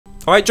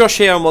Alright, Josh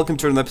here, and welcome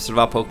to another episode of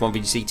our Pokemon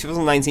VGC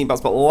 2019 Battle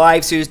Spot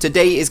Live Series.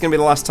 Today is going to be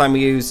the last time we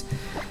use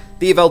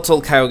the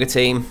Yveltal Kyogre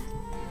team.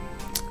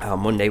 On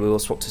Monday we will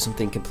swap to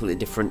something completely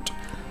different.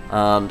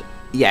 And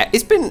yeah,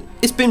 it's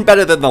been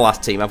better than the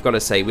last team, I've got to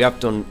say. We have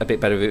done a bit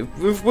better.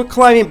 We're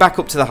climbing back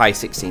up to the high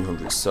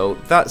 1600s, so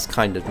that's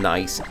kind of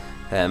nice.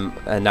 And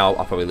now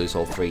I'll probably lose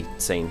all three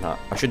saying that.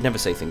 I should never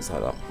say things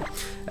like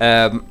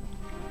that.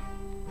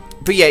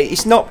 But yeah,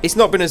 it's not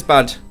been as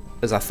bad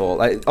as I thought.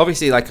 Like,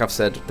 obviously, like I've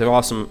said, there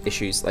are some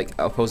issues. Like,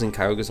 opposing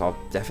Kyogres are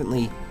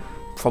definitely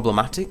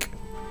problematic,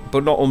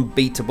 but not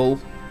unbeatable.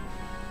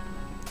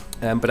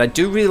 But I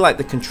do really like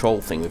the control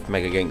thing with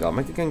Mega Gengar.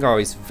 Mega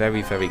Gengar is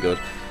very, very good.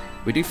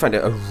 We do find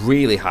it a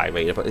really high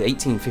rate, about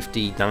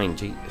 1859.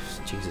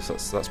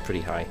 Jesus, that's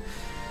pretty high.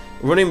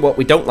 Running what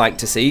we don't like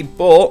to see,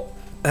 but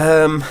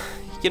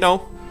you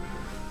know,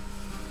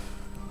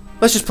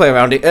 let's just play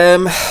around it.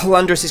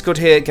 Landorus is good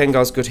here,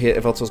 Gengar's good here,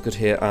 Yveltal's good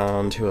here,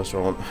 and who else do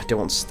I want? I don't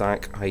want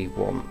Stack, I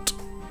want...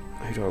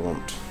 Who do I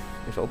want?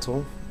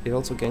 Yveltal?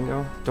 Yveltal,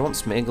 Gengar? I don't want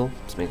Smeagol.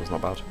 Smeagol's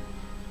not bad.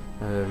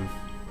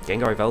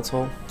 Gengar,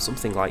 Yveltal?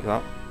 Something like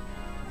that.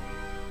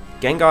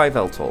 Gengar,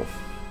 Yveltal.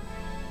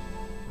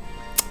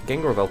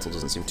 Gengar, Yveltal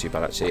doesn't seem too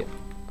bad, actually.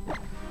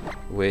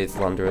 With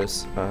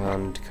Landorus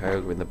and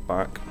Kyogre in the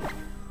back.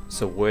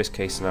 So worst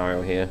case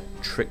scenario here,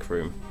 Trick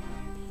Room.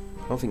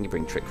 I don't think you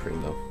bring Trick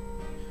Room, though.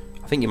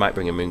 I think you might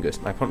bring a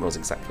Moongus. My opponent knows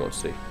exactly what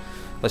to do.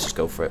 Let's just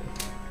go for it.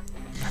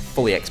 I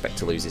fully expect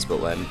to lose this, but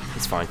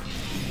it's fine.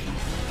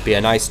 Be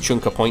a nice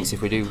chunk of points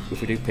if we do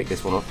pick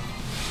this one up.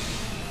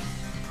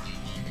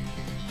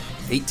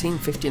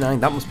 1859.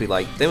 That must be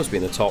like, they must be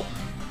in the top.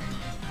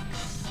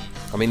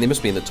 I mean, they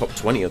must be in the top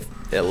 20 of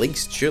at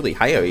least, surely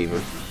higher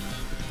even.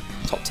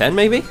 Top 10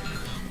 maybe.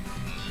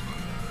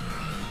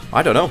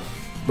 I don't know,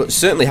 but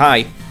certainly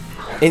high.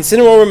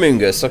 Incineroar and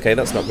Moongus. Okay,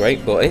 that's not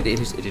great, but it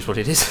is what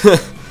it is.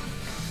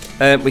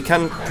 We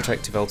can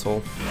protect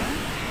Yveltal.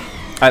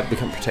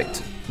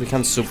 We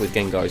can sub with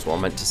Gengar is what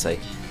I meant to say.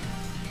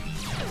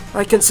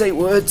 I can say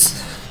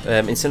words.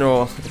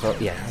 Incineroar,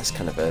 yeah, that's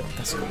kind of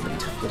that's a good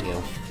lead. Bloody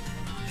hell.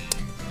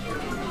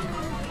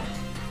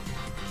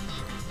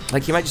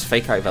 Like, you might just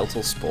fake out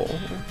Yveltal Spore.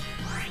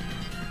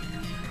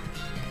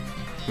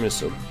 I'm gonna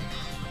sub.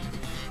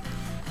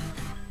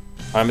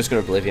 I'm just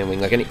gonna Oblivion Wing.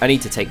 Like, I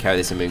need to take care of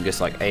this Amoongus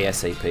like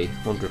ASAP,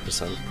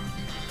 100%.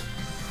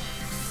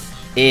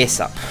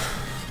 ASAP.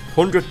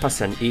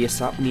 100%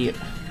 ASAP near.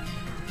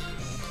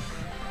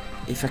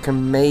 If I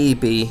can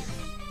maybe...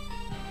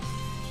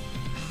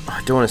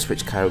 I don't want to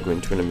switch Kyogre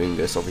into an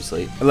Amoongus,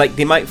 obviously. Like,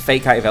 they might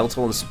fake out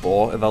Yveltal and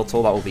Spore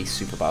Yveltal, that will be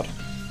super bad.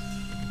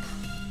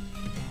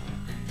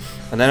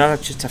 And then I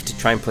just have to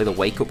try and play the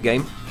Wake Up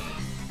game.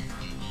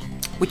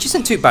 Which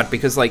isn't too bad,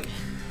 because, like,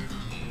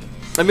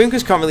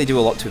 Amoongus can't really do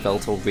a lot to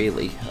Yveltal,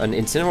 really. And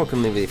Incineroar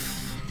can really...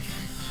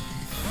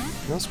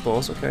 No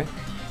Spores, okay.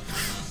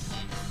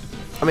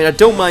 I mean, I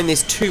don't mind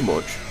this too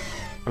much.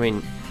 I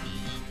mean,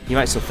 you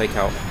might still fake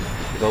out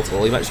Yveltal,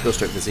 or you might just go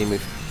straight for the Z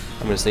move.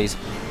 I'm gonna sneeze.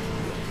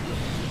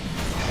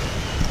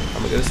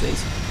 I'm gonna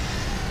sneeze.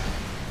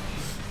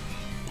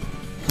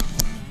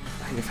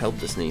 I think I've held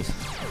the sneeze.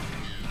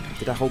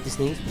 Did I hold the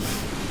sneeze?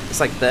 It's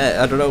like there,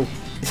 I don't know.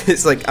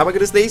 It's like, am I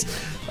gonna sneeze?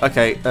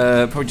 Okay,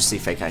 probably just see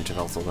fake out into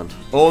Yveltal then.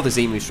 Or the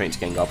Z move straight to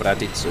Gengar, but I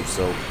did sub,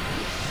 so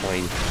I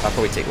mean, I'll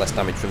probably take less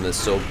damage from the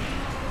sub.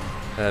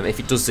 If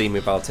it does Z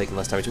move, I'll take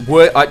less damage.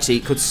 Actually,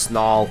 it could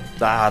Snarl.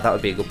 Ah, that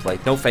would be a good play.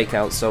 No fake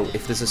out, so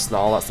if there's a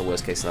Snarl, that's the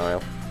worst case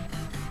scenario.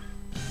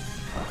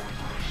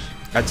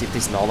 Actually, if they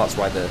Snarl, that's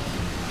why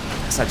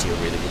that's actually a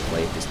really good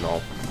play if they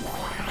Snarl.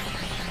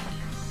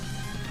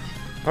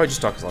 Probably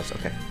just Darkest Life,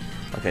 okay.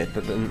 Okay,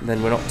 but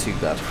then we're not too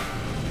bad.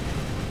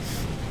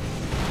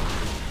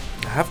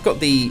 I have got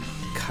the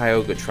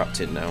Kyogre trapped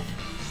in now,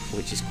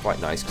 which is quite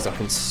nice because I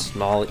can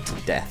Snarl it to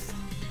death.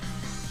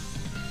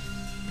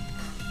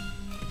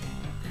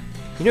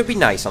 You know, it'd be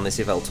nice on this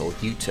Yveltal,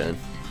 U-turn.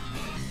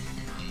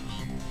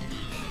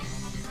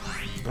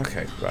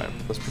 Okay, right.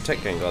 Let's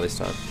protect Gengar this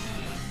time.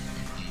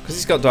 Because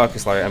he's got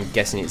Darkest Light, I'm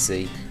guessing it's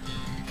Z.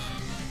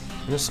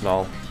 I'm gonna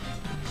Snarl.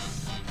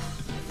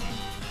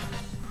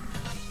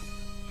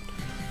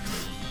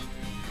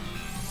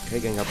 Okay,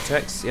 Gengar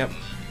protects, yep.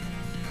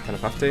 Kind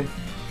of have to.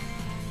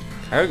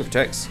 Kyogre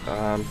protects,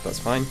 that's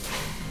fine.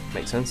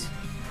 Makes sense.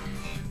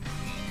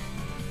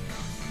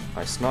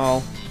 I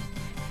Snarl.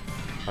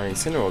 And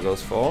Incineroar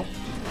goes for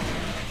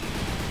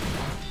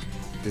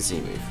the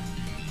Z move.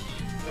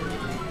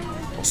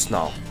 Or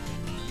Snarl.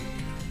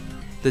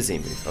 The Z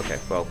move. Okay,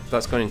 well,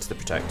 that's going into the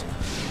protect.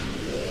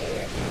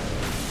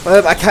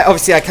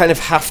 Obviously, I kind of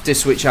have to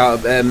switch out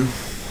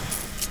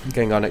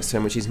Gengar next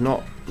turn, which is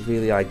not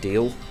really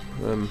ideal.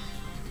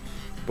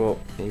 But,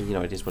 you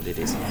know, it is what it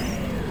is.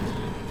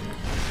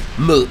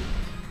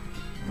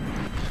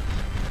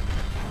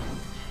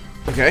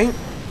 Okay,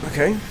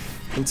 okay.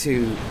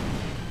 Into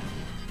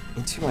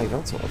my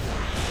Yveltal.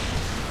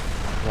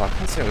 Well, I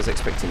can't say I was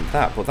expecting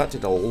that, but that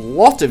did a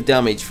lot of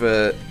damage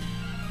for...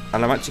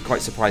 And I'm actually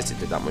quite surprised it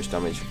did that much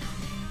damage.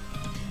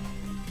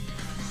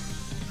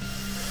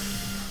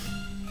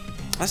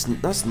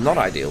 That's not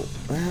ideal.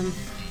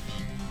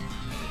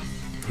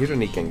 Who do I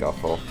need Gengar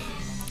for?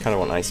 Kind of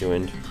want Icy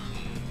Wind.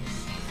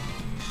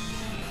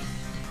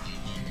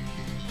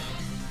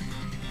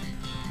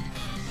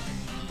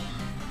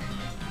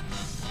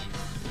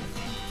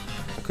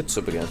 I could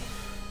sub again.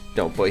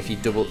 No, but if you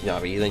double, yeah,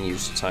 but you then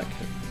use attack.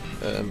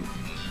 I'm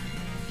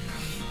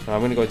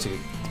going to go into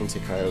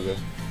Kyogre.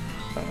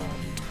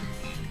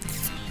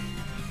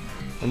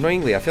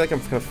 Annoyingly, I feel like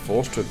I'm kind of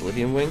forced to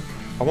Oblivion Wing.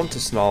 I want to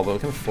Snarl, but I'm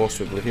kind of forced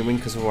to Oblivion Wing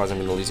because otherwise I'm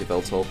going to lose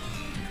Yveltal.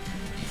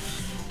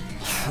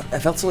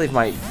 Yveltal, it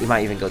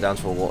might even go down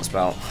to a Water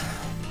Spout.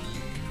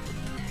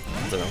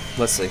 I don't know.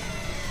 Let's see.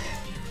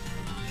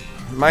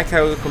 My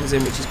Kyogre comes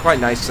in, which is quite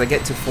nice because I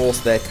get to force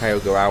their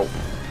Kyogre out.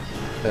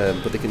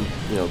 But they can,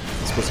 you know,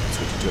 I suppose they can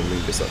switch it to a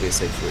Moongus, that'll be a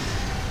safe win.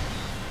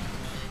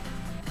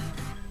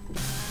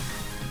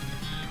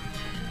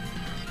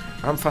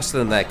 I'm faster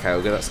than their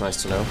Kyogre, that's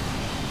nice to know.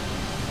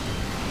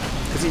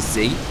 Because it's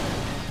Z.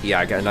 Yeah,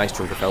 I get a nice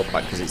chunk of health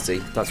back because it's Z.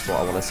 That's what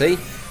I want to see.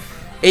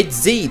 It's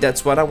Z,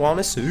 that's what I want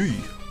to see.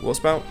 What's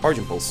about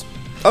Origin Pulse?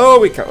 Oh,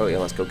 we can. Oh, yeah,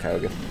 let's go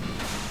Kyogre.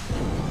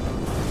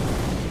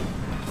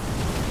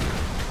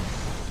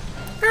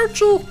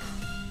 Ouchie!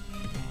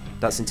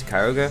 That's into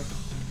Kyogre.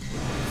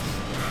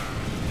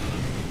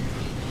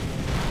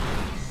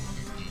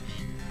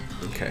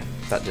 Okay,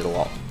 that did a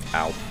lot.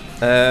 Ow.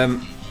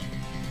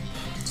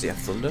 Does he have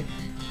Thunder?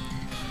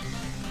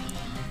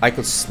 I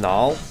could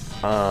Snarl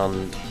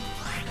and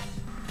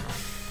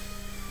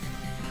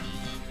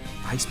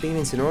Ice Beam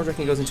Incineroar. Do you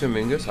reckon he goes into a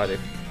Moongus? I do.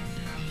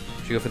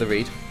 Should you go for the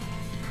read?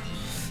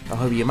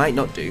 Oh, you might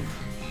not do.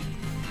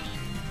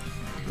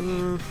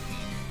 No,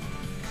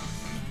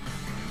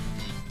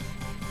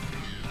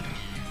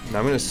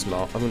 I'm gonna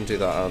Snarl. I'm gonna do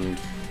that, and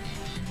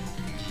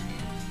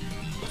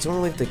I don't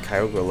want to leave the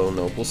Kyogre alone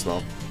though. We'll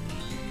Snarl.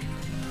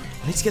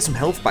 I need to get some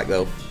health back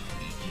though.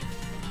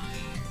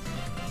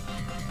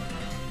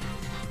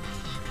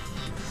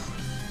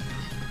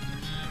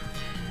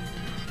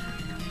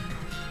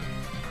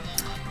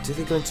 Do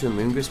they go into a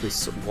Moongus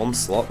with one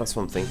slot? That's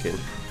what I'm thinking.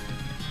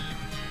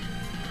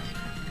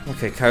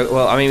 Okay,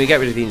 well, I mean, we get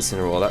rid of the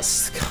Incineroar.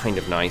 That's kind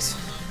of nice.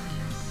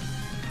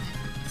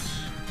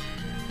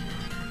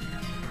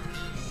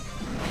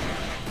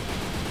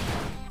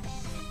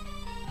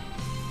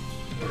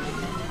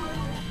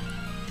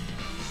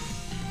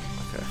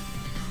 Okay.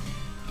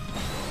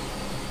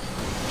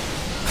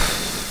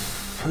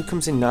 Who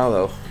comes in now,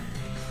 though?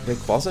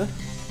 Rayquaza?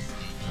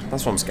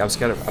 That's what I'm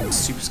scared of. I'm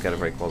super scared of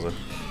Rayquaza.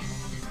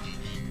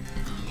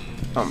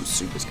 I'm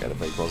super scared of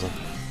Rayquaza.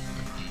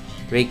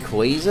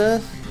 Rayquaza?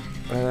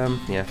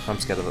 Yeah, I'm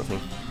scared of that thing.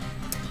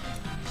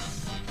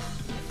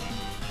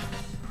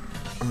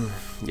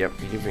 Yep,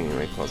 you bring in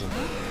Rayquaza.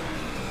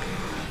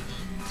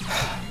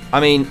 I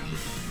mean...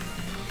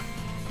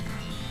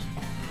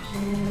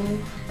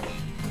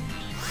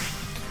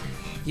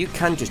 You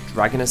can just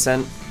Dragon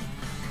Ascent.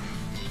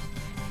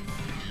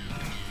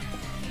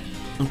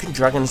 You can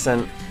Dragon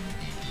Ascent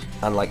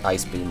and like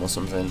Ice Beam or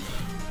something.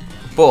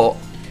 But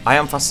I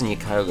am faster than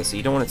your Kyogre, so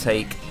you don't want to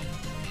take...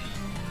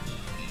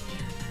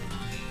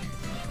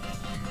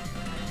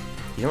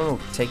 You don't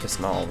want to take a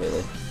Snarl,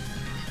 really.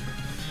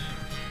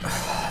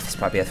 This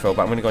might be a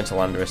throwback. I'm going to go into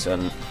Landorus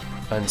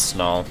and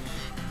Snarl.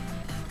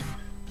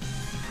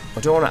 I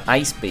don't want to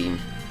Ice Beam.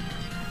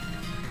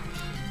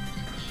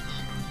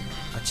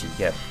 Actually,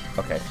 yeah.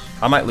 Okay.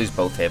 I might lose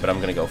both here, but I'm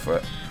going to go for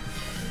it.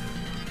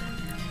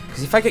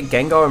 Because if I get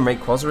Gengar and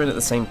Rayquaza in at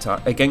the same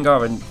time...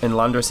 Gengar and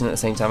Landorus in at the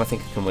same time, I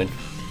think I can win.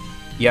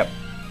 Yep.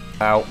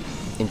 Out.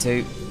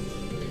 Into...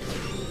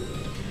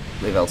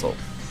 Yveltal.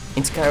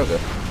 Into Kyogre.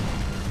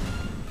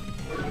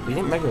 We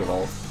didn't Mega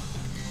Evolve.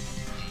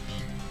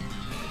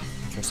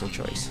 Interesting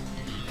choice.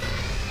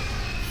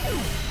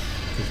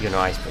 Because you're going to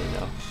Ice Beam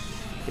now.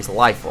 It's a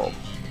Life Orb.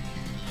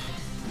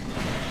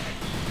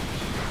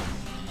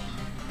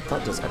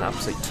 That does an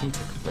absolute ton to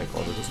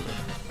Rayquaza, doesn't it?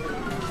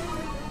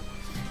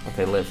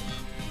 Okay, live.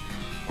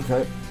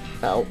 Okay.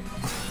 Out.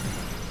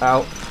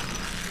 Out.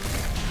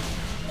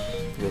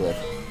 We live.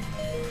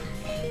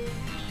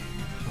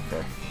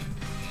 Okay.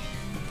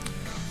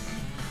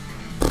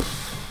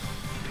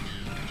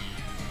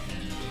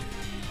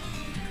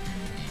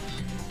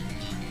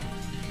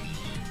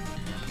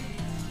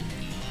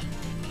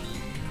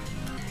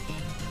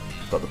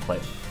 Got the play.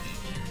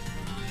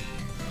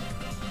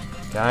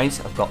 Guys,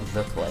 I've got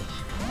the play.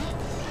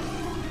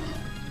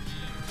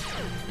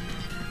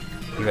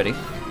 You ready?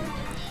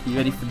 You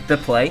ready for the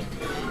play?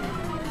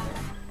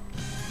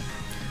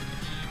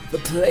 The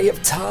play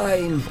of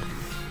time!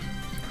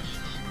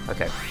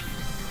 Okay.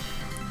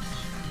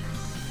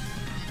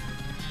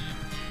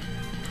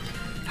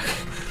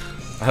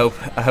 I hope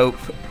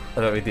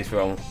I don't read this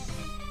wrong.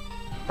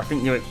 I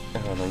think you're...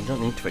 Oh no, you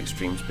don't need to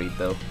extreme speed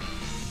though.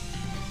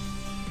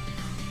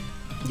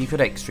 You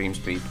could extreme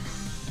speed.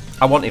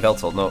 I want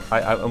Yveltal. No,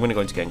 I'm going to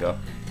go into Gengar.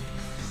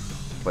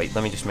 Wait,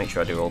 let me just make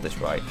sure I do all this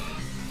right.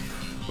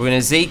 We're going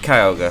to Z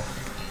Kyogre.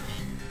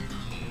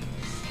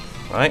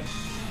 Right?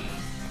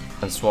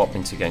 And swap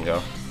into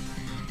Gengar.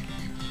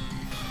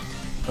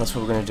 That's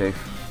what we're going to do.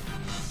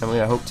 I'm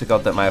gonna hope to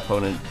God that my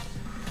opponent,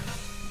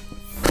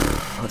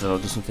 I don't know,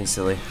 does something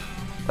silly.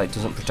 Like,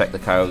 doesn't protect the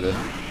Kyogre.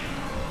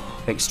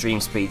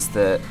 Extreme speeds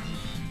that...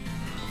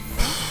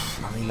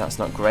 I mean, that's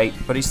not great,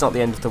 but it's not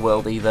the end of the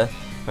world either.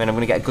 I mean, I'm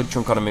going to get a good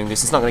chunk on a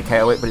Moongus. It's not going to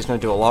KO it, but it's going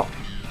to do a lot.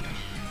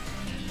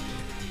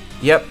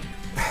 Yep.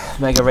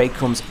 Mega Ray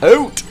comes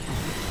out!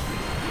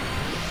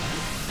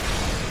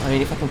 I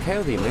mean, if I can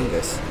KO the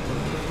Moongus,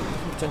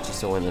 I can potentially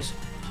still win this.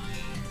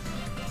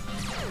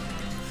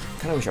 I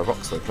kind of wish I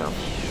Rock Slip now.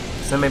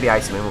 So maybe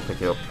Ice Moon will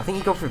pick it up. I think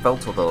you go for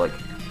Veltal though, like...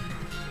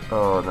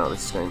 Oh no,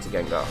 this is going to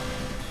Gengar.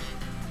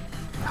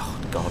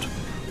 Oh god.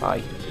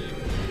 Bye.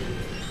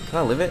 Can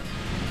I live it?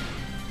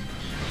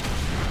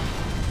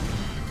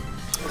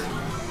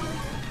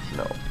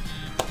 No.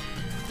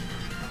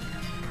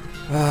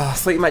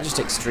 Fleet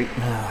Majestic Street.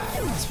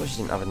 I suppose you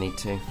didn't have a need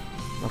to.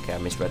 Okay, I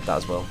misread that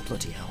as well.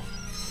 Bloody hell.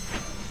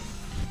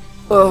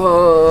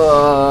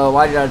 Oh,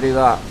 why did I do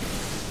that?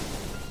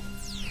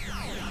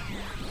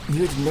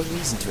 You had no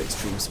reason to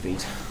extreme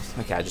speed.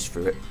 Okay, I just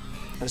threw it.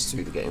 I just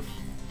threw the game.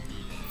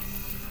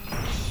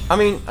 I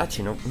mean,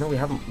 actually, no, we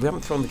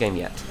haven't thrown the game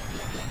yet.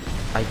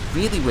 I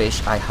really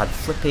wish I had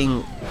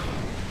flipping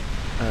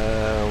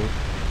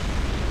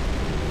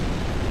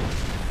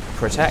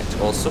Protect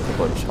or Sucker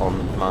Punch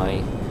on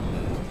my.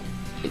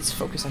 It's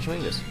Focus Sash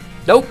Wingus.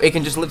 Nope, it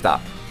can just live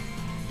that.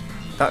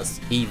 That's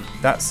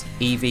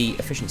EV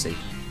efficiency.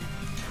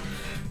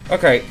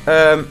 Okay.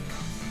 I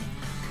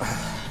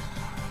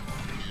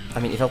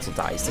mean, if Veltal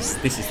dies,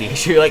 this is the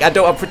issue. Like, I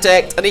don't have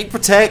Protect. I need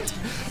Protect.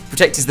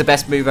 Protect is the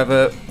best move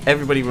ever.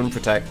 Everybody run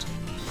Protect.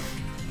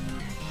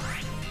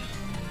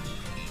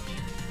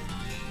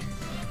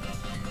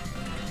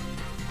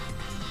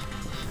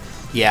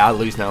 Yeah, I'll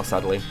lose now,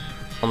 sadly.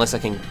 Unless I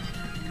can...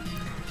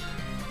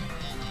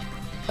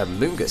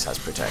 Moongus has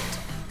Protect.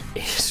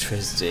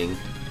 Interesting.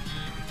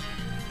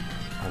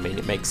 I mean,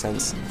 it makes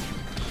sense.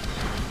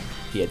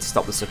 Yeah, to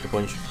stop the Sucker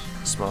Punch.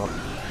 Smart.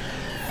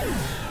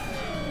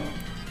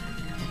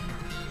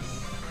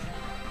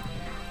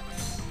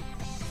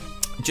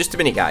 Just a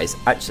minute, guys.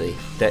 Actually,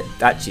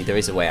 there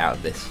is a way out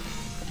of this.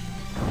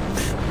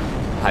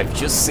 I've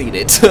just seen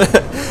it.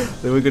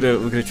 we're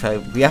gonna try.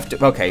 We have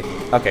to.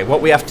 Okay.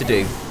 What we have to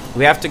do?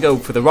 We have to go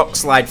for the Rock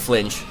Slide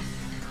Flinch,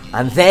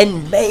 and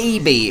then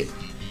maybe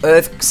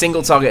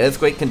single target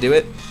Earthquake can do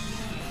it.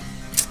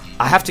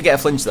 I have to get a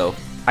flinch though.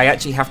 I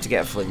actually have to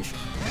get a flinch.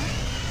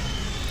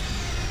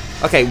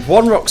 Okay,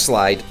 one Rock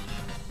Slide,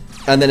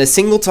 and then a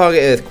single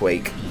target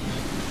Earthquake.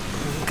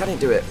 Can I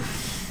do it?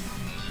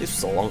 This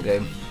was a long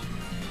game.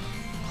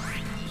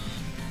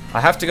 I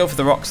have to go for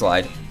the Rock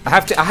Slide. I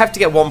have to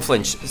get one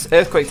flinch.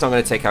 Earthquake's not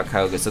going to take out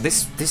Kyogre, so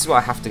this is what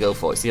I have to go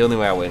for. It's the only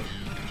way I win.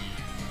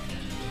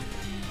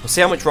 We'll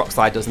see how much Rock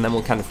Slide does, and then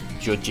we'll kind of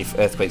judge if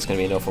Earthquake's going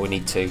to be enough or we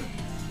need two.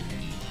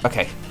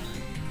 Okay.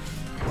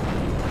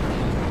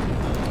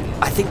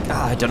 I think...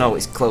 I don't know.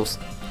 It's close.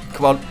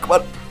 Come on.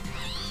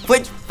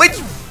 Flinch!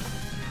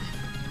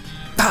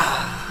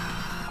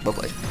 Well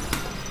played.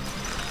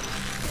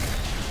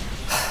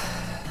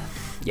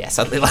 Yeah,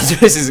 sadly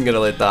Lazarus isn't going to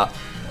live that.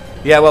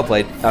 Yeah, well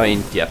played. I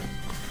mean, yeah.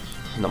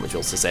 Not much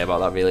else to say about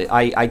that, really.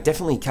 I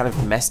definitely kind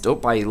of messed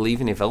up by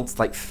leaving Yveltal,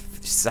 like,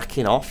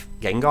 sacking off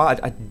Gengar.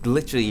 I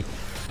literally...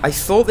 I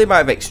thought they might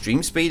have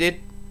extreme speeded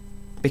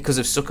because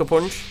of Sucker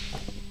Punch.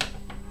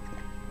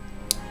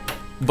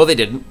 But they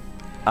didn't.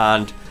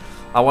 And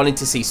I wanted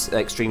to see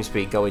extreme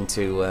speed go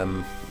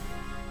into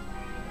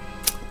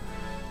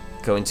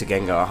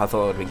Gengar. I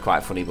thought it would have been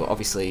quite funny, but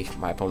obviously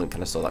my opponent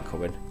kind of saw that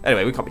coming.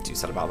 Anyway, we can't be too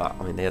sad about that.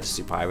 I mean, they had a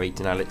super high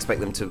rating. I'd expect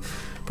them to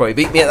probably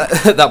beat me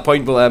at that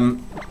point, but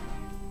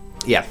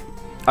yeah.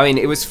 I mean,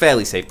 it was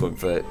fairly safe point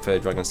for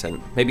Dragon's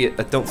Den. Maybe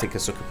I don't think a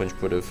Sucker Punch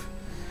would have.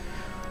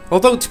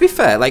 Although, to be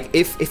fair, like,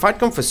 if I'd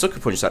gone for Sucker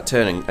Punch that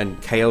turn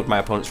and KO'd my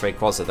opponent's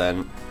Rayquaza,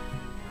 then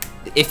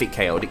if it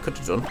KO'd, it could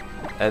have done.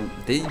 And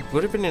they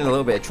would have been in a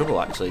little bit of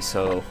trouble, actually,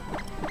 so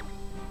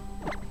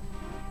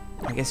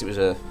I guess it was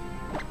a...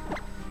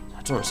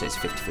 I don't want to say it's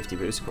 50-50,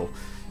 but it was cool.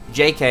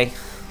 JK.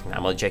 Nah,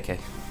 I'm on JK.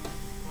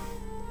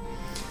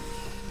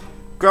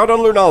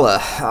 Groudon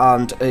Lunala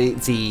and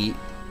the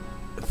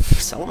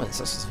Salamence.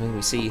 That's something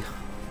we see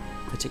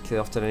particularly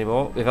often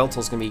anymore.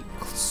 Yveltal's going to be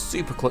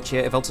super clutch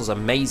here. Yveltal's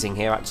amazing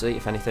here, actually,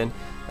 if anything.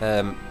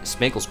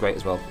 Smeagol's great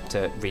as well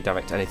to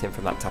redirect anything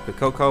from that Tapu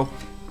Koko.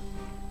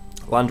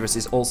 Landorus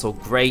is also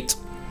great.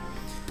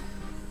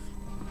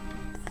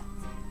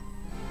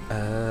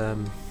 I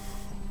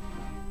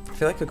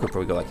feel like I could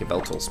probably go like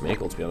Yveltal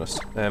Smeagol, to be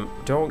honest.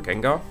 Do I want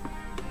Gengar?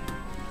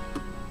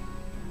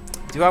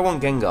 Do I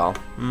want Gengar?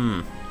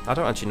 I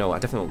don't actually know. I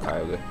definitely want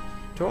Kyogre.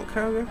 Do I want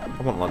Kyogre?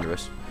 I want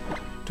Landorus.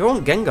 Do I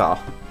want Gengar?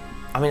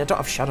 I mean, I don't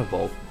have Shadow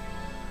Ball.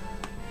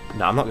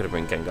 No, I'm not going to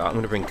bring Gengar. I'm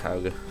going to bring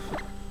Kyogre.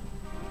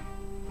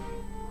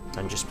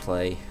 And just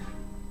play...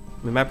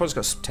 I mean, my opponent's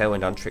got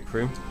Tailwind and Trick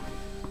Room.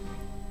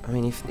 I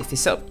mean, if they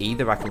set up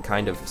either, I can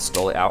kind of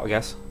stall it out, I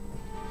guess.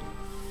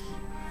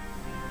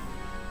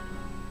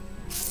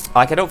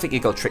 Like, I don't think you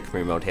go Trick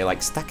Room mode here.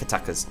 Like, Stack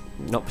Attacker's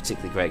not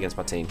particularly great against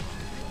my team.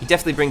 You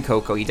definitely bring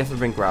Coco, you definitely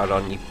bring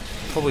Groudon, you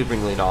probably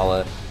bring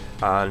Lunala,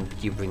 and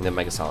you bring the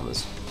Mega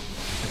Salmons.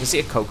 I can see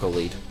a Coco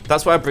lead.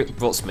 That's why I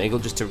brought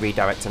Smeagol, just to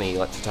redirect any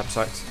electric type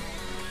attacks.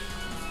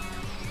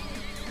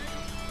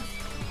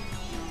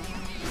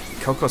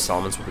 Coco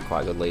Salmons would be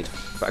quite a good lead.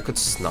 But I could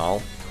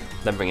Snarl,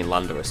 then bring in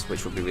Landorus,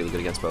 which would be really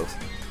good against both.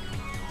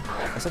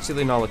 That's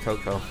actually Lunala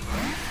Coco.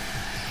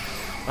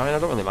 I mean, I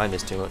don't really mind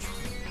this too much.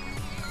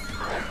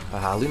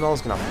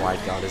 Lunala's gonna have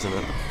Wide Guard, isn't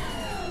it?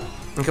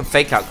 I can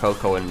fake out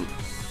Coco and...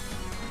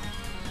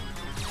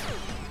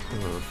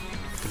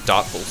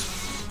 Dark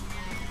Pulse.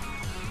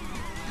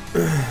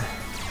 In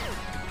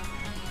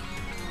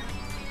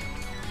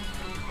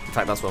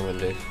fact, that's what I'm gonna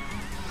do.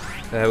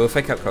 We'll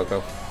fake out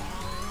Coco.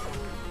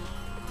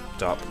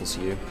 Dark Pulse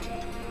you.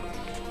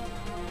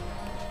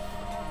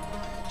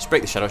 Just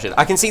break the Shadow Shield.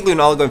 I can see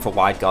Lunala going for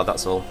Wide Guard,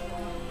 that's all.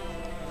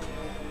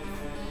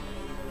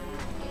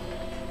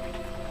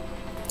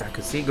 I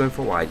could see going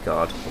for Wide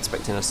Guard,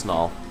 expecting a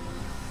Snarl.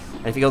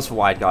 And if he goes for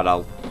Wide Guard,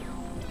 I'll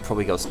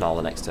probably go Snarl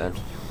the next turn.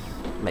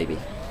 Maybe.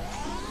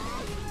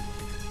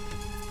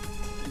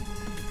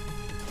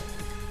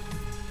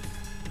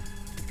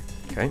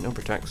 Okay, no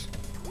protects.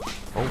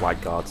 Oh,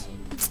 Wide Guards.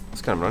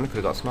 That's kind of running,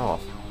 could have got a Snarl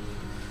off.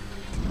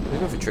 Are we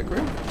going for Trick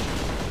Room?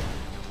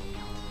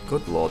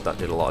 Good lord, that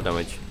did a lot of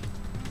damage.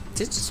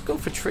 Did just go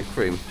for Trick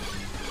Room.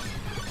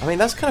 I mean,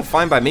 that's kind of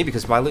fine by me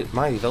because my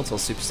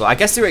Yveltal's super slow. I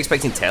guess they were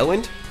expecting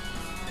Tailwind.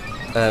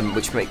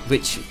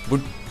 Which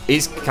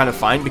is kind of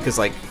fine because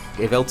like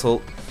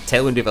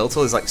Tailwind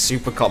Yveltal is like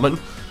super common,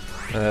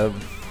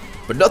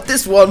 but not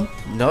this one.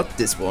 Not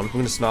this one. I'm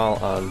gonna Snarl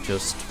and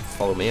just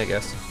follow me, I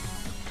guess.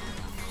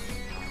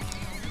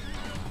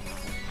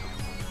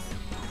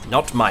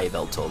 Not my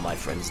Yveltal, my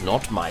friends.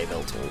 Not my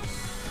Yveltal.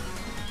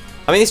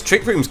 I mean, this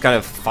Trick Room's kind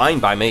of fine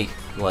by me.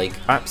 Like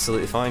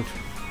absolutely fine.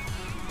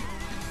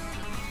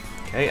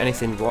 Okay,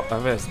 anything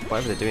whatever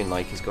they're doing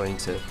like is going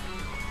to.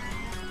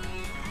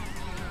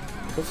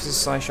 Go for the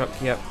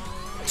Psyshock, yep.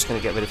 Just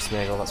gonna get rid of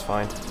Smeagol, that's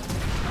fine.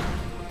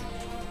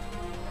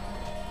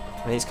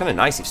 I mean, it's kind of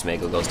nice if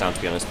Smeagol goes down,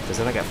 to be honest, because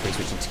then I get free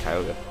switching to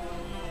Kyogre.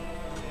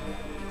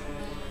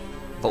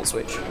 Volt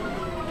Switch.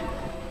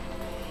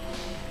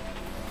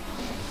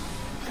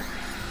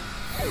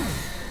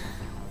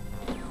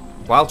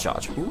 Wild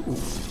Charge. Ooh.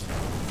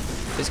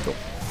 Physical.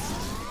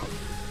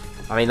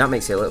 I mean, that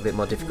makes it a little bit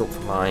more difficult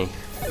for my...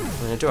 I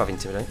mean, I do have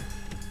Intimidate.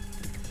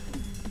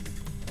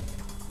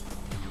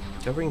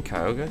 Do I bring in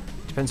Kyogre?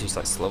 Depends who's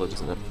like slower,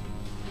 doesn't it?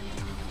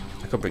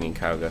 I could bring in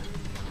Kyogre.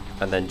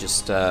 And then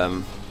just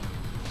could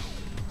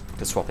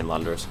swap in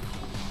Landorus.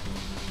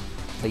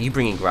 Like, you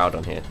bring in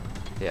Groudon here.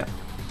 Yeah.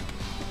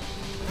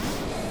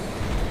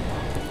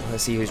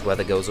 Let's see whose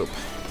weather goes up.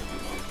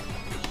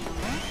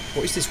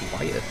 What is this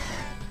wire?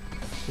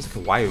 There's like a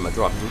wire in my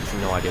drawer. I have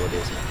literally no idea what it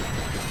is.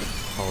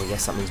 Oh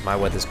yes, that means my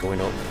weather's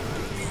going up.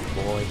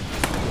 Boy.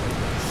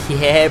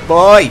 Yeah,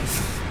 boy!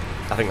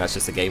 I think that's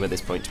just the game at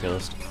this point, to be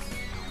honest.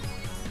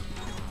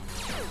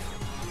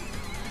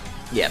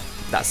 Yeah,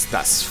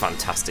 that's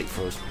fantastic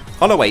for us.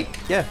 Oh no, wait,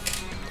 yeah.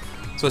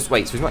 So it's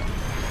wait, so it's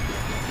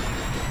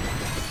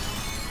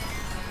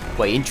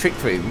wait, in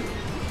Trick Room,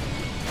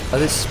 are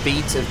the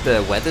speeds of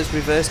the weathers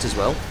reversed as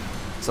well?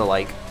 So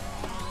like,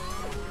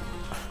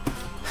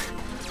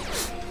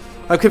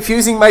 I'm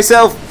confusing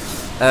myself.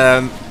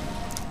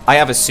 I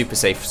have a super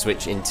safe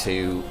switch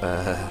into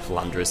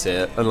Landorus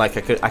here, and like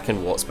I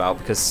can Warp Spout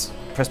because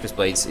Precipice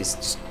Blades is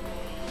just,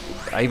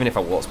 even if I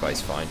Warp Spout, it's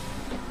fine.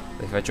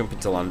 If I jump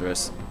into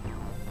Landorus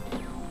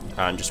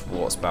and just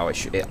Warp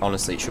Spout,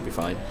 honestly, it should be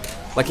fine.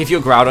 Like, if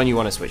you're Groudon, you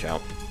want to switch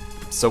out.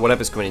 So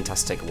whatever's coming in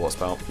has to take a Warp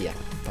Spout. Yeah,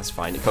 that's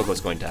fine. If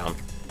Coco's going down,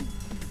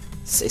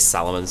 it's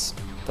Salamence.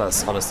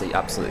 That's honestly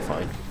absolutely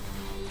fine.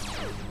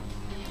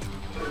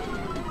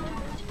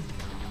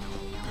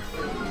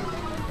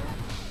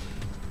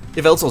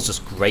 Yveltal's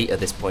just great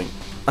at this point.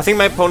 I think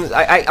my opponent...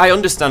 I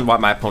understand why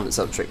my opponent's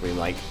at Trick Room.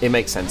 Like, it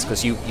makes sense,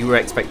 because you were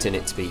expecting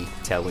it to be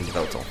Tailwind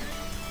Yveltal.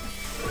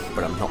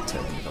 But I'm not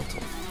Tailwind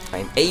Yveltal.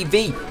 I'm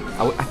AV!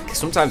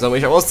 Sometimes I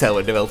wish I was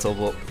Tailwind Yveltal,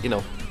 but, you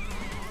know.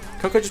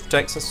 Coco just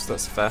protects us,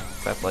 that's fair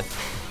play.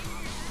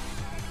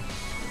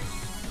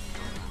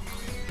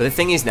 But the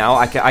thing is now,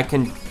 I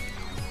can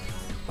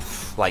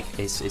like,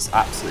 it's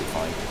absolutely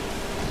fine.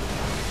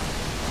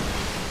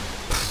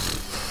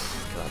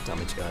 Look at that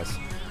damage, guys.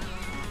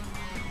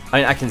 I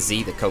mean, I can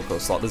Z the Coco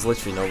slot, there's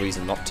literally no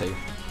reason not to.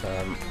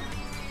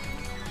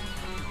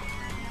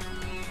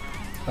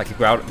 Like, if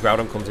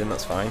Groudon comes in,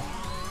 that's fine.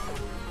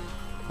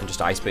 And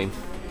just Ice Beam.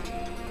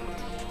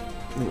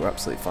 I think we're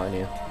absolutely fine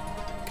here.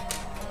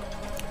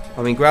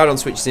 I mean, Groudon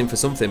switches in for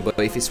something, but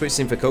if it switches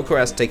in for Coco, it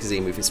has to take a Z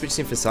move. If it switches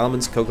in for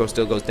Salamence, Coco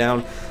still goes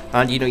down,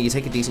 and you know, you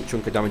take a decent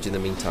chunk of damage in the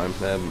meantime.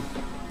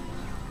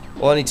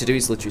 All I need to do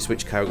is literally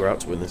switch Kyogre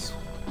out to win this.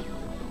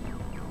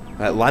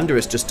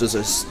 Landorus just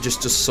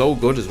does so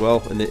good as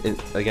well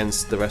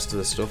against the rest of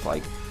the stuff.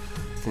 Like,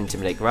 can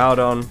intimidate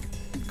Groudon.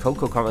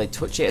 Coco can't really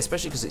touch it,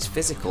 especially because it's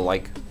physical.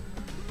 Like,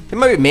 it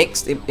might be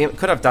mixed. It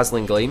could have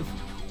Dazzling Gleam.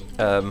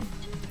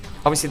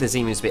 Obviously the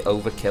Zemu is a bit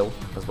overkill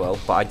as well,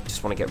 but I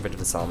just want to get rid of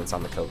the Salamence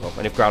and the Coco.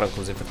 And if Groudon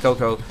comes in for the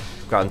Coco,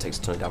 Groudon takes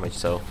a ton of damage,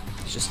 so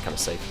it's just kind of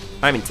safe.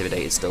 I'm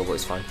intimidated still, but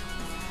it's fine.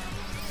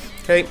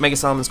 Okay, Mega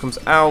Salamence comes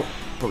out.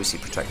 Probably see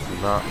Protect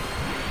from that,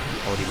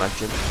 I would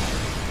imagine.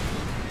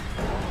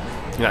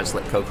 You might just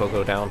let Coco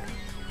go down.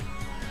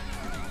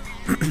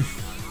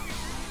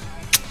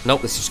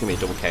 Nope, this is just going to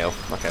be a double KO.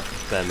 Okay,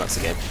 then that's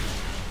the game.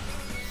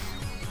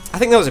 I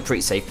think that was a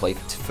pretty safe play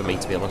for me,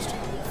 to be honest.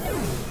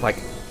 Like,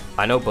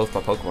 I know both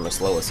my Pokemon are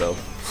slower, so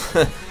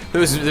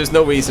there's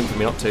no reason for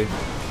me not to.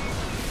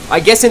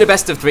 I guess in a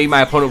best of 3,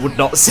 my opponent would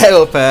not set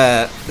up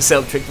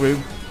Trick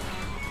Room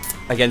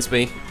against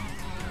me,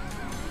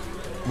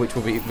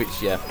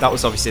 yeah, that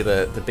was obviously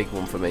the big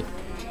one for me.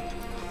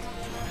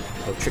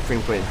 Oh, Trick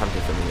Room put in handy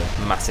for me,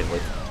 yeah, massively.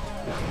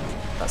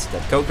 That's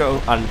dead Coco,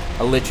 and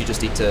I literally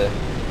just need to.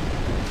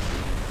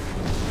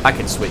 I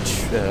can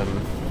switch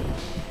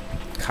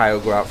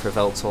Kyogre out for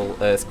Veltal,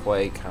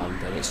 Earthquake,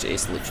 and then it's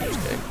literally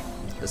just game.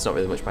 There's not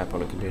really much my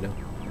opponent can do now.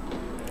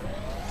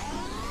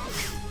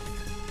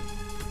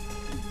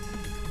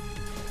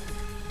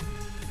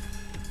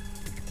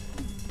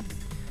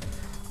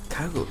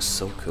 Kyogre looks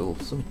so cool,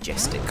 so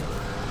majestic.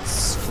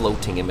 It's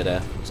floating in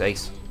midair. It's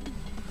ace.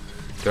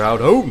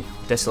 Groudon,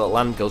 Desolate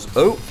Land goes,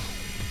 oh!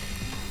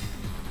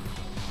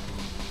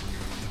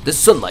 The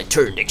sunlight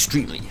turned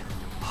extremely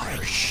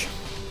harsh.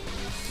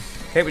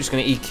 Okay, we're just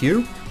going to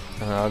EQ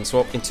and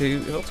swap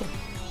into Yveltal.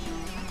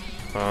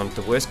 And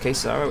the worst case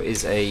scenario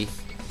is a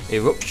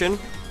Eruption,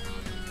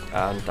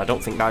 and I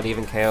don't think that'd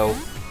even KO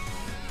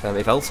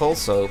Yveltal,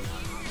 so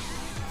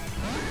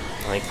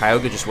I think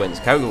Kyogre just wins.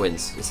 Kyogre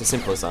wins. It's as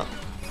simple as that.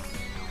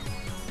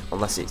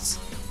 Unless it's...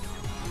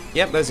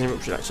 Yep, there's an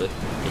Eruption actually.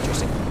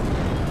 Interesting.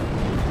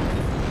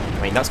 I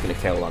mean, that's going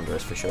to KO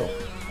Landorus for sure.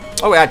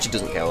 Oh, it actually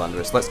doesn't KO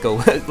Landorus. Let's go.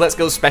 Let's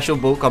go special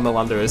bulk on the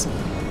Landorus.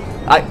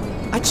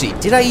 Actually,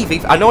 did I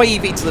EV? I know I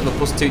EV to live a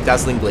 +2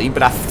 Dazzling Gleam,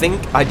 but I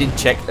think I did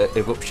check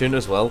Eruption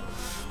as well.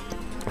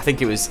 I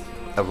think it was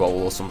a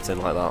roll or something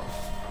like that.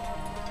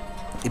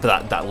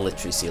 But that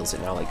literally seals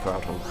it now, like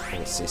Groudon.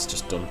 It's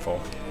just done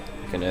for.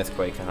 Like an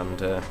Earthquake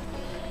and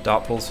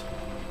Dark Pulse.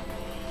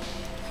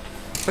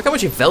 Look how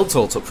much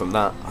Yveltal took from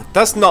that.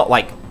 That's not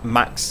like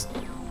max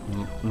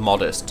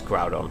modest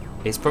Groudon.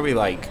 It's probably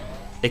like,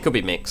 it could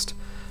be mixed.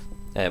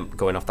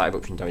 Going off that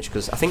Eruption damage,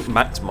 because I think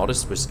max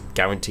modest was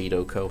guaranteed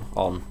Oko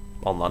on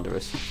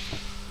Landorus.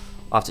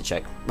 I'll have to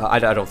check. I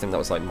don't think that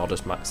was like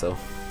modest max though.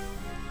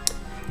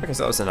 Okay,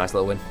 so that was a nice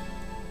little win.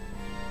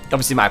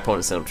 Obviously my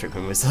opponent's set up Trick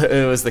Room was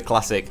the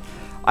classic.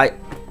 But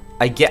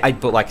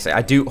like I say,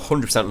 I do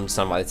 100%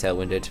 understand why the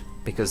Tailwind did,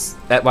 because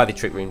why the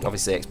Trick Room,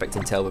 obviously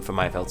expecting Tailwind from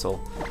my Yveltal.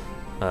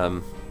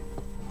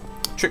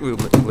 Trick Room,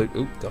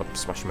 oh god,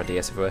 smashing my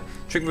DS everywhere.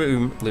 Trick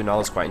Room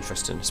Lunala's quite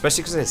interesting,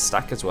 especially because it's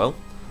stack as well.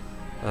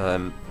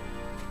 I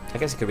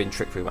guess it could have been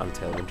Trick Room and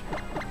Tailwind.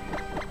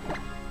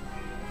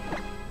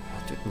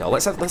 No,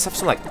 let's have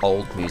some like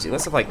old music.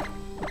 Let's have like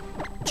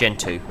Gen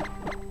 2.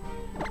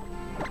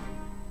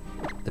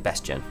 The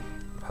best gen.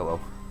 Hello.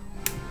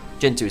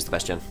 Gen 2 is the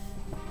best gen.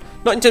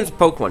 Not in terms of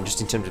Pokemon,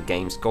 just in terms of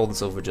games. Gold and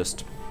Silver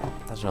just,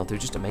 I don't know, they're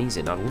just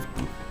amazing. I love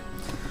them.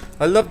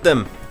 I love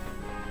them.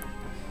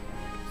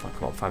 Oh,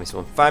 come on, find me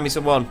someone. Find me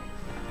someone.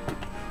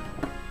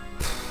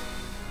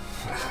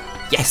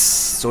 Yes,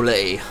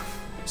 Soleil.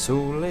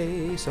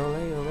 Soleil,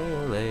 Soleil,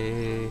 ole,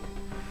 ole.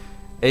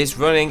 Is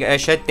running a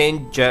Shed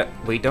Ninja.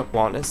 We don't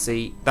want to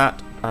see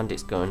that. And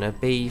it's gonna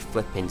be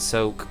flipping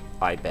Soak,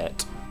 I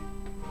bet.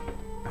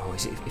 Oh,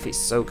 if it's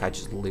Soak, I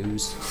just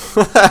lose.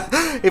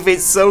 If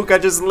it's Soak, I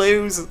just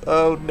lose.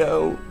 Oh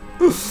no.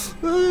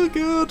 Oh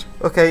god.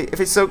 Okay, if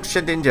it's Soak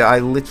Shed Ninja, I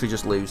literally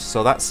just lose.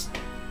 So that's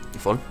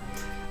fun.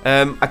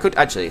 I could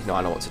actually, no,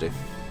 I know what to do.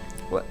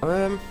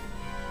 Well,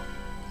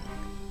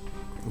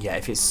 yeah,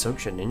 if it's Soak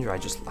Shed Ninja, I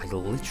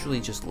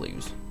literally just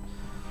lose.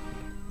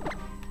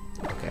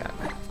 Okay,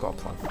 I've got a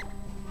plan.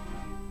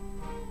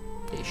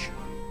 Ish.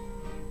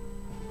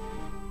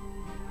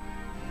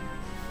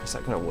 Is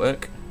that gonna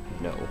work?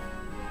 No.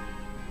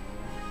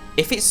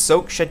 If it's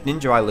Soak Shed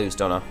Ninja, I lose,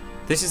 don't I?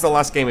 This is the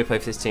last game we play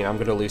for this team. I'm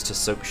gonna lose to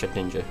Soak Shed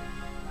Ninja.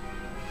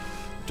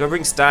 Do I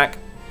bring Stack?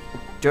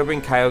 Do I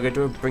bring Kyogre?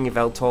 Do I bring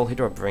Yveltal? Who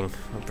do I bring?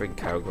 I'll bring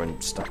Kyogre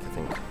and Stack, I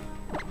think.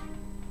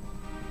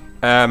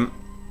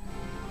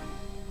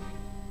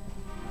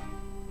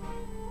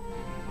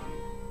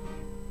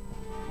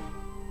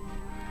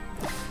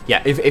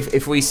 Yeah,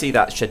 if we see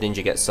that Shed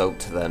Ninja get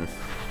soaked, then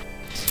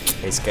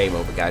it's game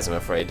over, guys, I'm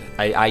afraid.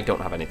 I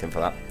don't have anything for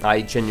that.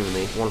 I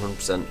genuinely,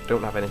 100%,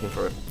 don't have anything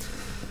for it.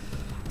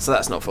 So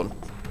that's not fun.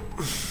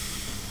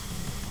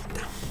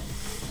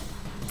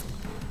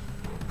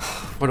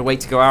 What a way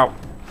to go out.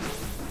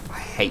 I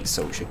hate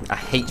Soak Shed. I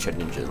hate Shed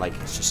Ninja. Like,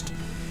 it's just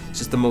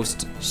the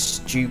most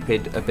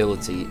stupid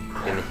ability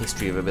in the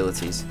history of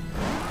abilities.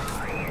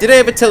 Did I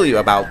ever tell you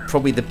about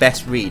probably the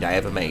best read I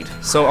ever made?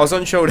 So I was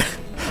on Showdown.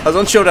 I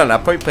was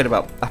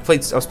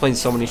playing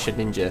so many Shed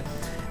Ninja,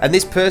 and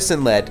this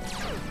person led.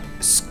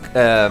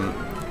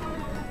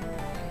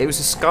 It was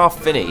a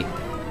Scarfinny.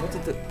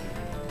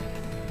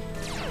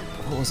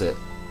 What was it?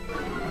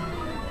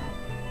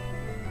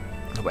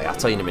 Wait, I'll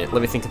tell you in a minute.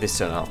 Let me think of this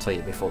turn. I'll tell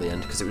you before the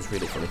end because it was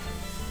really funny.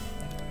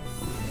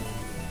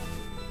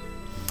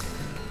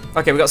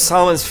 Okay, we got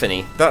Salmon's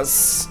Finny.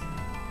 That's,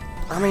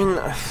 I mean,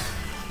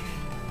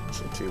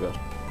 it's not too bad.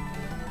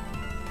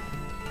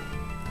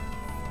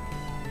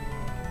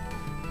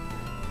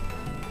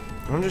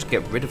 I'm gonna just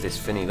get rid of this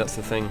Finny. That's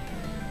the thing.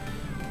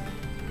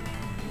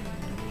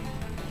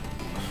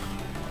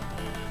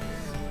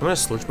 I'm gonna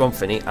Sludge Bomb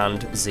Finny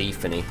and Z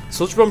Finny.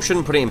 Sludge Bomb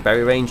shouldn't put it in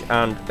berry range,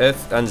 and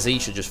Earth and Z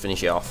should just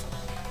finish it off.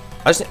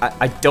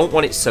 I don't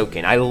want it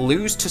soaking. I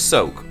lose to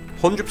soak,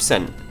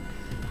 100%.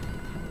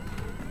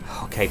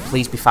 Okay,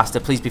 please be faster,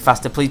 please be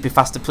faster, please be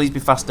faster, please be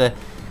faster.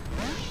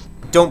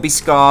 Don't be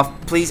Scarf.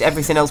 Please,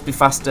 everything else be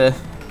faster.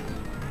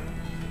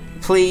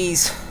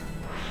 Please.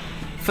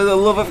 For the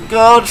love of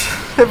God,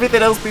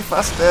 everything else be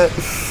faster.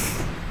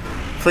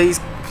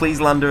 Please, please,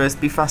 Landorus,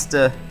 be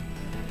faster.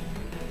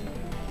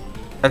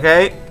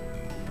 Okay.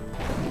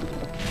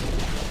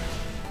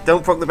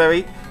 Don't proc the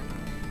berry.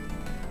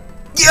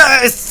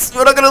 Yes!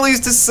 We're not going to lose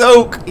to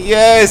soak.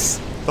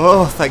 Yes!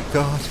 Oh, thank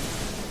God.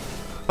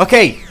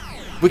 Okay.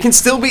 We can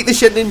still beat the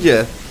Shed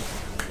Ninja.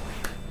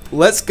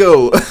 Let's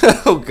go.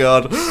 Oh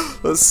God,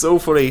 that's so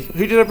funny.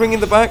 Who did I bring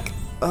in the back?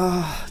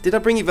 Did I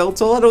bring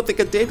Yveltal? I don't think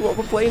I did. What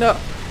am I playing at?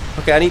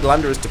 Okay, I need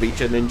Landorus to beat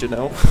Shed Ninja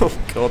now. Oh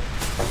God.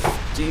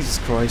 Jesus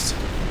Christ.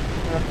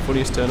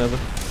 Funniest turn ever.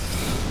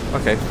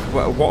 Okay,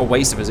 well, what a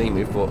waste of a Z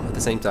move, but at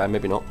the same time,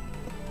 maybe not.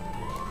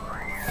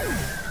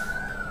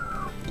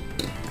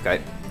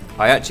 Okay,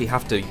 I actually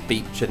have to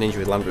beat Shed Ninja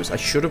with Landorus. I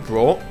should have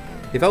brought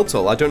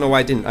Yveltal. I don't know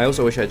why I didn't. I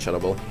also wish I had Shadow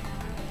Ball.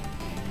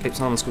 Cape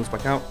Salmon comes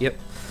back out. Yep.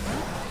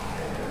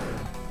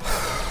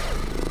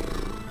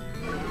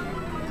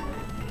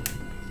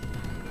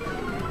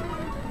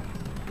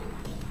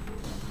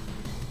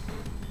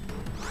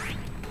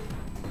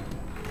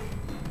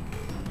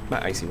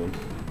 That icy one.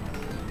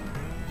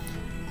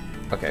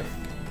 Okay.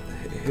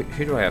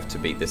 Who do I have to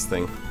beat this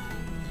thing?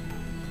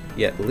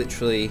 Yeah,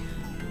 literally.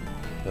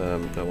 No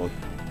one.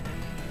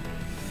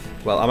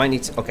 Well, I might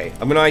need to. Okay,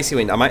 I'm gonna icy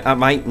wind. I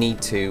might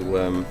need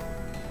to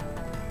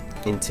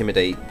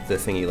intimidate the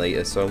thingy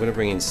later, so I'm gonna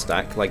bring in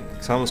Stack. Like,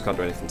 Salmons can't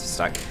do anything to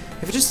Stack.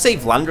 If we just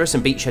save Landorus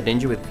and beat Shed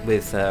Ninja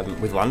with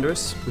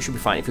Landorus, we should be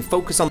fine. If we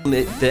focus on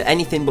the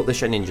anything but the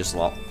Shed Ninja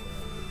slot.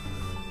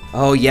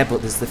 Oh yeah,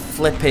 but there's the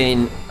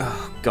flipping.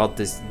 Oh God,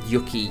 there's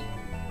yucky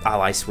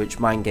ally switch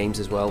mind games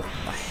as well.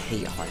 I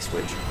hate ally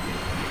switch.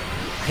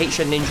 I hate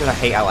Shed Ninja and I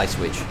hate ally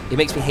switch. It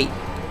makes me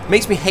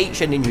hate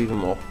Shed Ninja even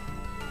more.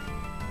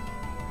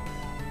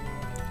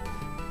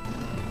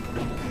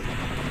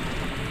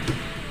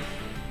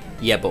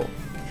 Yeah, but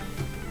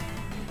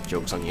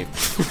joke's on you.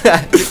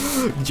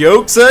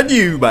 Joke's on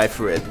you, my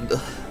friend.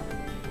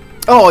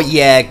 Oh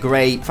yeah,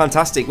 great,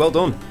 fantastic, well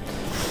done.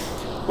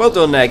 Well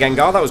done there,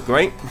 Gengar, that was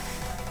great.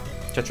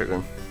 Trick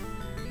Room.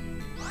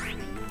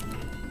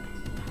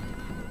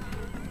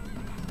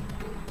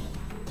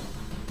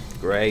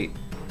 Great.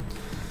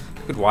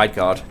 Good wide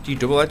guard. Do you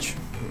double edge?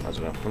 I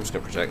don't know. I'm just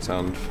gonna protect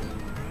and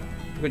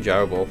good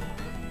gyro ball.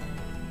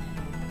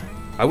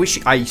 I wish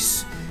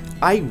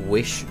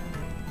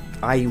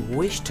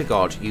to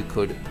God you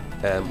could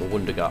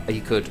Wonder Guard.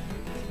 You could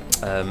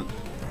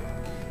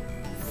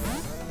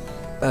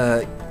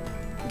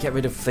get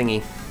rid of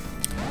thingy.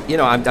 You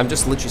know, I'm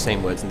just literally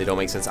saying words and they don't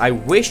make sense. I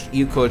wish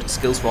you could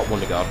skill swap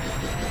Wonder Guard.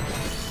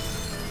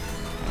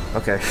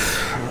 Okay,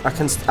 I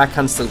can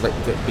still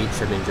beat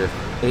Shed Ninja.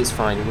 It's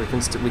fine. We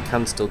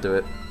can still do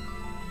it.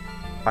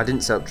 I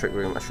didn't set up Trick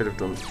Room. I should have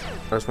done.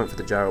 I just went for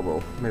the gyro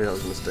ball. Maybe that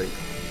was a mistake.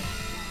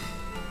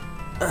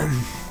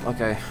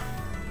 Okay.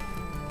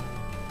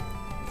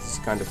 It's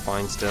kind of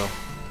fine still.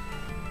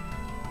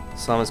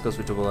 Samus goes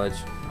with double edge,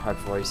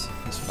 hyper voice.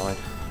 That's fine.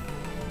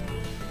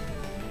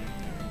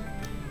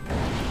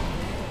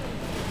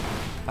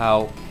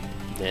 Ow.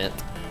 Yeah.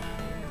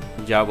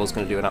 Gyro ball's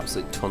going to do an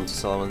absolute ton to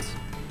Salamence.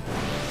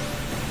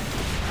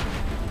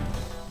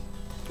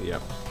 Yeah.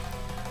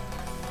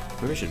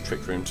 Maybe I should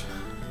Trick Roomed.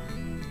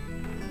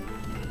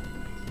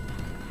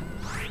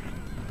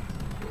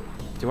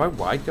 Do I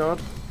wide guard?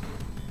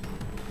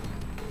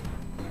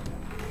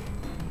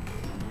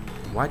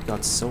 Wide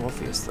guard's so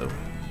obvious though.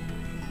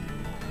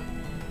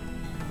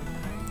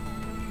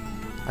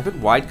 I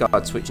could wide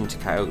guard switch into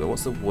Kyogre.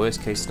 What's the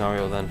worst case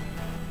scenario then?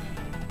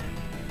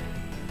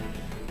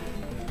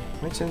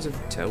 How many turns of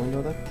Tailwind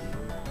are there?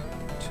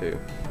 2.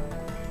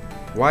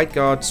 Wide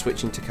guard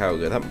switching to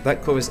Kyogre.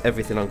 That covers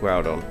everything on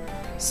Groudon.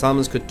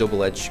 Salmons could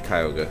double edge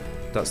Kyogre.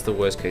 That's the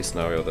worst case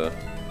scenario there.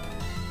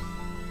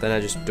 Then I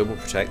just double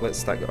protect. Let's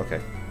stack.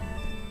 Okay.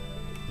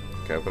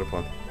 Okay, I've got a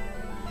plan.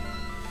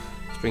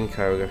 Let's bring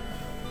Kyogre.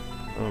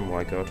 Oh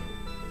my God.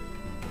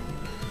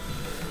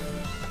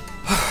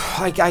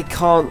 I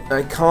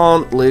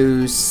can't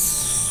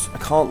lose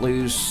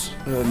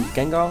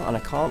Gengar, and I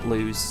can't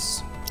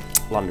lose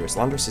Landorus.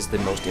 Landorus is the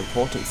most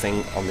important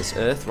thing on this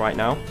earth right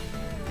now.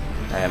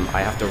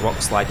 I have to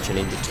Rock Slide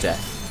Ninja to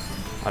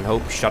death and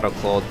hope Shadow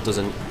Claw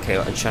doesn't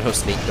KO and Shadow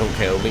Sneak don't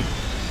KO me.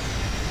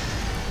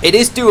 It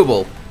is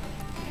doable.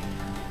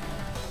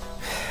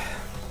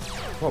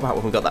 What about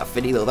when we got that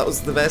Finny though? That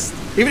was the best.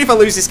 Even if I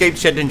lose this game to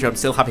Shed Ninja, I'm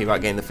still happy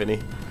about getting the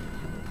Finny.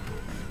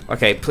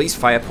 Okay, please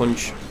Fire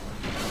Punch.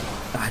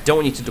 I don't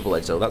want you to double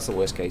edge though, that's the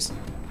worst case.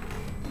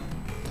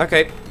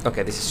 Okay,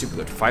 okay, this is super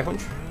good. Fire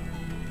Punch.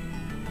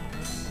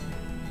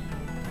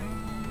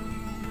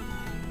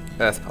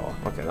 Earth Power.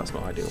 Okay, that's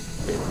not ideal.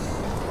 Really.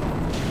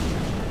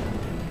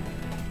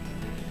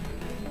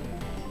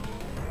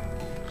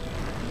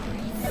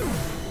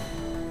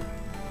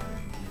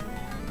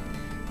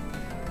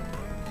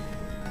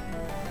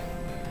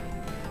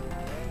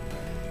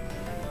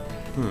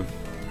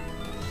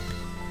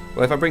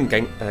 Well, if I bring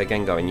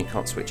Gengar in, you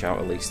can't switch out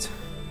at least.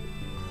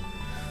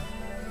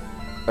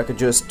 I could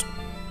just...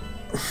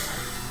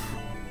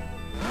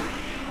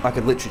 I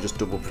could literally just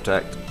double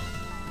protect.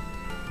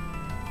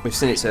 We've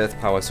seen its Earth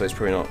Power, so it's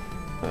probably not...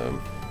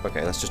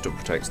 okay, let's just double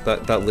protect.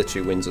 That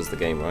literally wins us the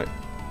game, right?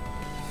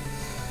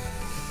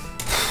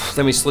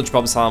 Then we Sludge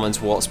Bomb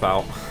Salamence, Water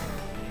Spout.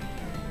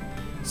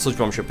 Sludge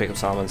Bomb should pick up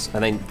Salamence,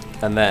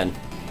 and then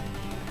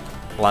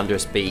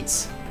Landorus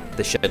beats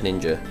the Shed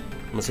Ninja.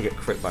 Unless I get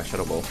crit by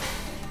Shadow Ball.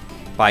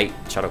 By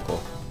Shadow Claw.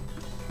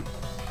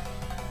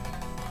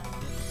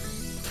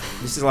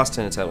 This is the last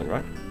turn of Tailwind,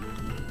 right?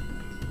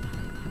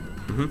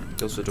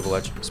 Goes for a double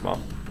edge. Smart.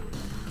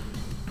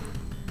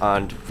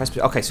 And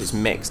okay, so it's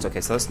mixed.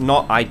 Okay, so that's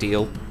not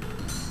ideal.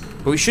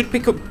 But we should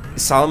pick up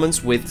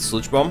Salamence with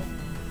Sludge Bomb.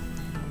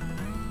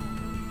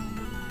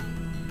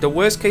 The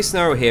worst case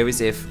scenario here is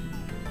if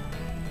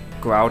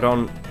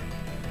Groudon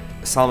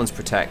Salamence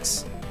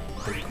protects.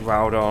 The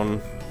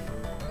Groudon.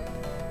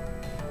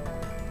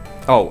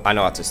 Oh, I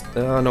know how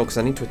to. No, because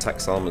I need to attack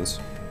Salamence.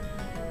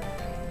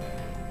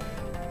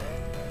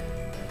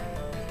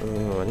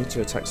 Oh, I need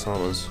to attack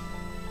Salamence.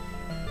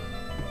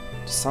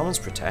 Does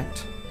Salamence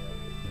protect?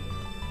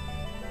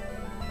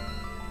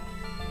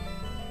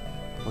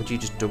 Or do you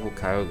just double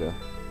Kyogre?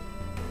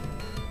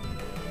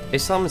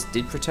 If Salamence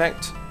did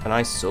protect, and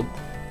I sub.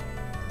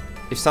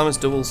 If Salamence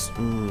doubles.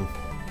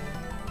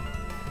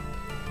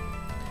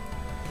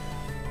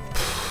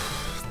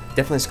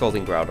 Definitely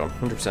Scalding Groudon,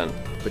 100%.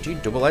 But do you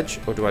double edge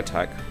or do I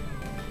attack?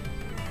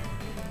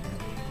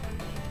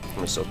 I'm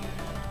gonna sub.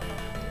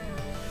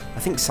 I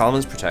think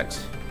Salamence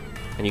protects,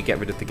 and you get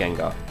rid of the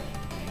Gengar.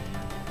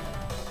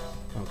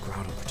 Oh,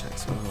 Groudon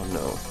protects. Oh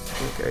no.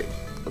 Okay,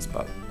 that's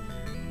bad.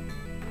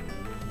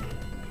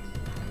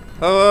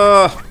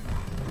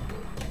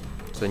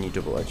 So then you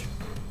double edge.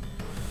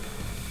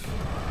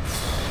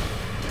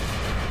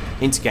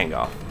 Into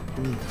Gengar.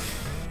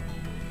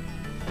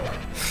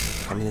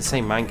 I mean, the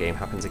same mind game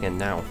happens again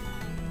now.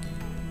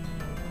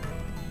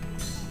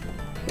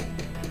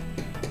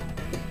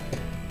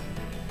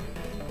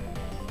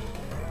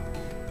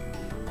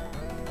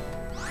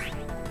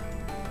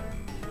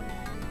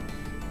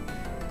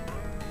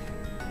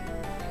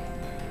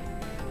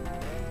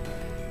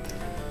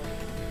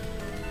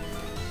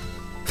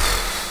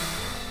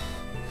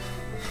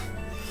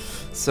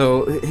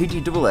 So, who do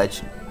you double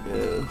edge?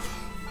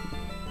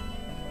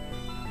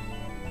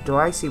 Do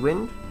I see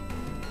Wind?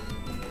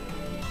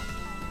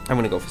 I'm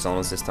gonna go for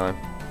Salamence this time.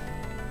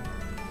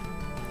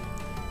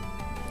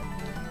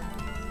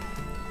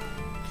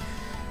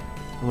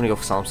 I'm gonna go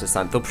for Salamence this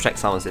time. They'll protect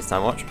Salamence this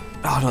time. Watch.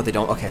 Oh no, they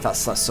don't. Okay, that's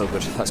so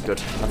good. That's good.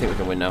 I think we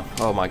can win now.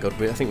 Oh my god,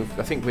 I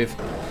think we've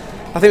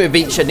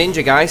beat Shed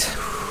Ninja, guys.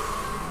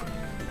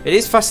 It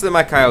is faster than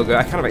my Kyogre.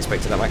 I kind of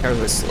expected that. My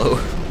Kyogre was slow.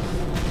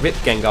 Ripped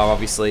Gengar,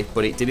 obviously,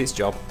 but it did its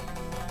job.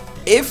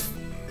 If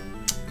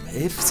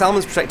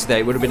Salamence protected there,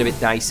 it would have been a bit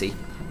dicey.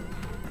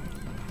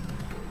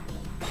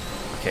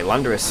 Okay,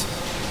 Landorus.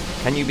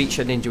 Can you beat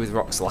Shed Ninja with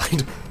Rock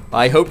Slide?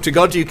 I hope to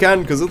God you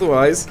can, because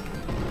otherwise...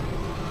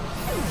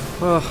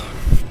 Oh.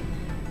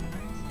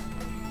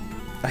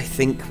 I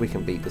think we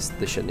can beat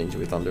the Shed Ninja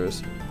with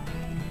Landorus.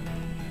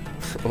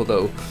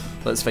 Although,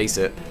 let's face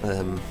it,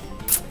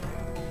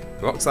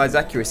 Rock Slide's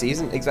accuracy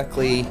isn't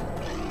exactly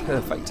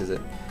perfect, is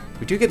it?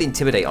 We do get the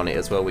Intimidate on it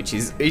as well, which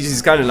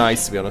is kind of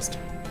nice, to be honest.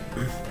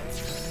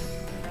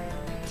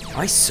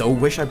 I so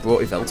wish I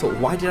brought Yveltal.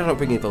 Why did I not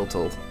bring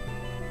Yveltal?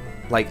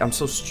 Like, I'm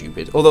so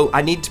stupid. Although,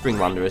 I need to bring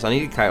Landorus, I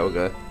needed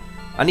Kyogre.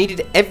 I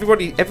needed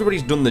everybody.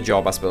 Everybody's done the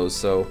job, I suppose,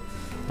 so...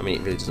 I mean,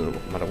 it really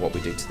doesn't matter what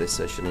we do to this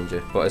Shed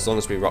Ninja. But as long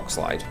as we Rock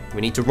Slide.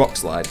 We need to Rock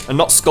Slide. And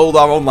not scold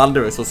our own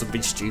Landorus or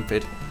something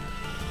stupid.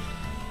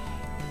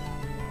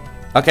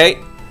 Okay.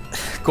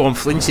 Go on,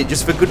 flinch it,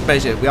 just for good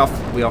measure. We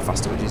are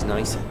faster, which is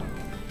nice.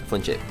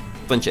 Flinch it.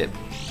 Flinch it.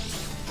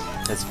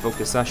 Let's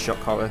focus our Shock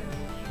Horror.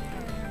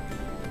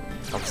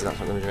 Obviously, that's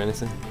not going to do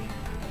anything.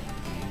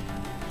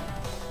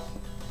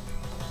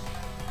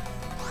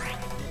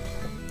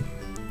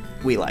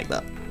 We like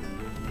that.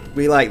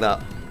 We like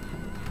that.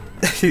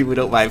 We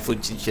don't mind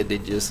flinching Shed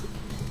Ninjas.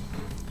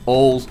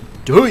 All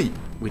day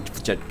we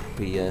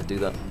do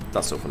that.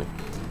 That's so funny.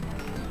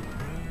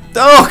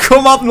 Oh,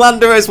 come on,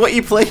 Landorus, what are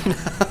you playing?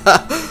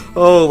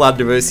 Oh,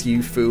 Landorus,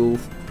 you fool.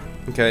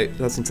 Okay,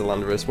 that's into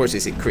Landorus. Watch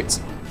this, it crit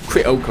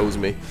Okos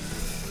me.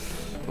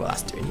 Well,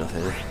 that's doing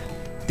nothing.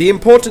 The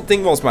important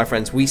thing was, my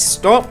friends, we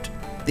stopped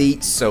the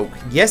soak.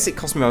 Yes, it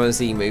cost me my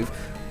Z move,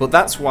 but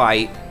that's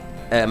why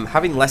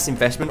having less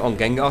investment on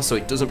Gengar so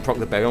it doesn't proc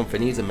the berry on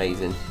Finny is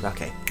amazing.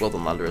 Okay, well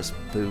done, Landorus.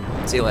 Boom.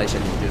 See you later,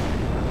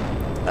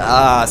 Ninja.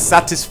 Ah,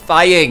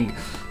 satisfying.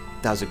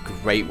 That was a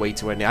great way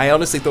to end it. I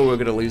honestly thought we were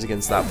going to lose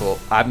against that, but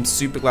I'm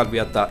super glad we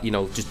had that, you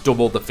know, just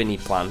double the Finny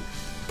plan.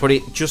 Put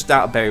it just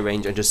out of berry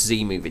range and just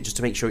Z-move it, just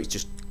to make sure it's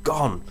just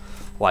gone.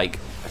 Like,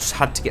 I just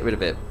had to get rid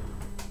of it.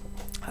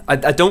 I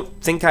don't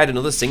think I had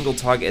another single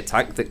target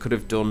attack that could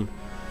have done...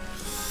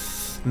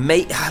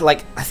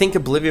 Like, I think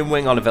Oblivion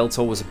Wing on a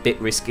Veltor was a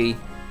bit risky.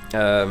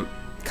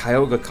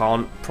 Kyogre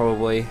can't,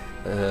 probably.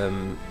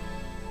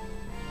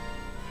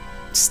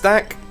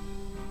 Stack,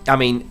 I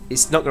mean,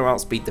 it's not going to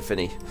outspeed the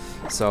Finny.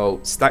 So,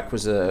 Stack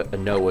was a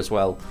no as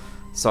well.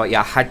 So,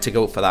 yeah, I had to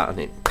go for that, and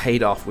it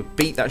paid off. We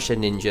beat that Shed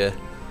Ninja.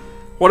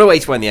 What a way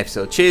to end the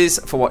episode. Cheers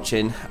for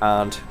watching,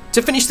 and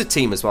to finish the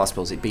team as well, I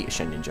suppose it beat a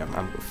Shed Ninja.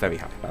 I'm very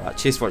happy about that.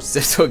 Cheers for watching this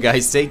episode,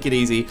 guys. Take it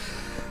easy,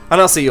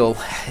 and I'll see you all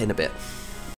in a bit.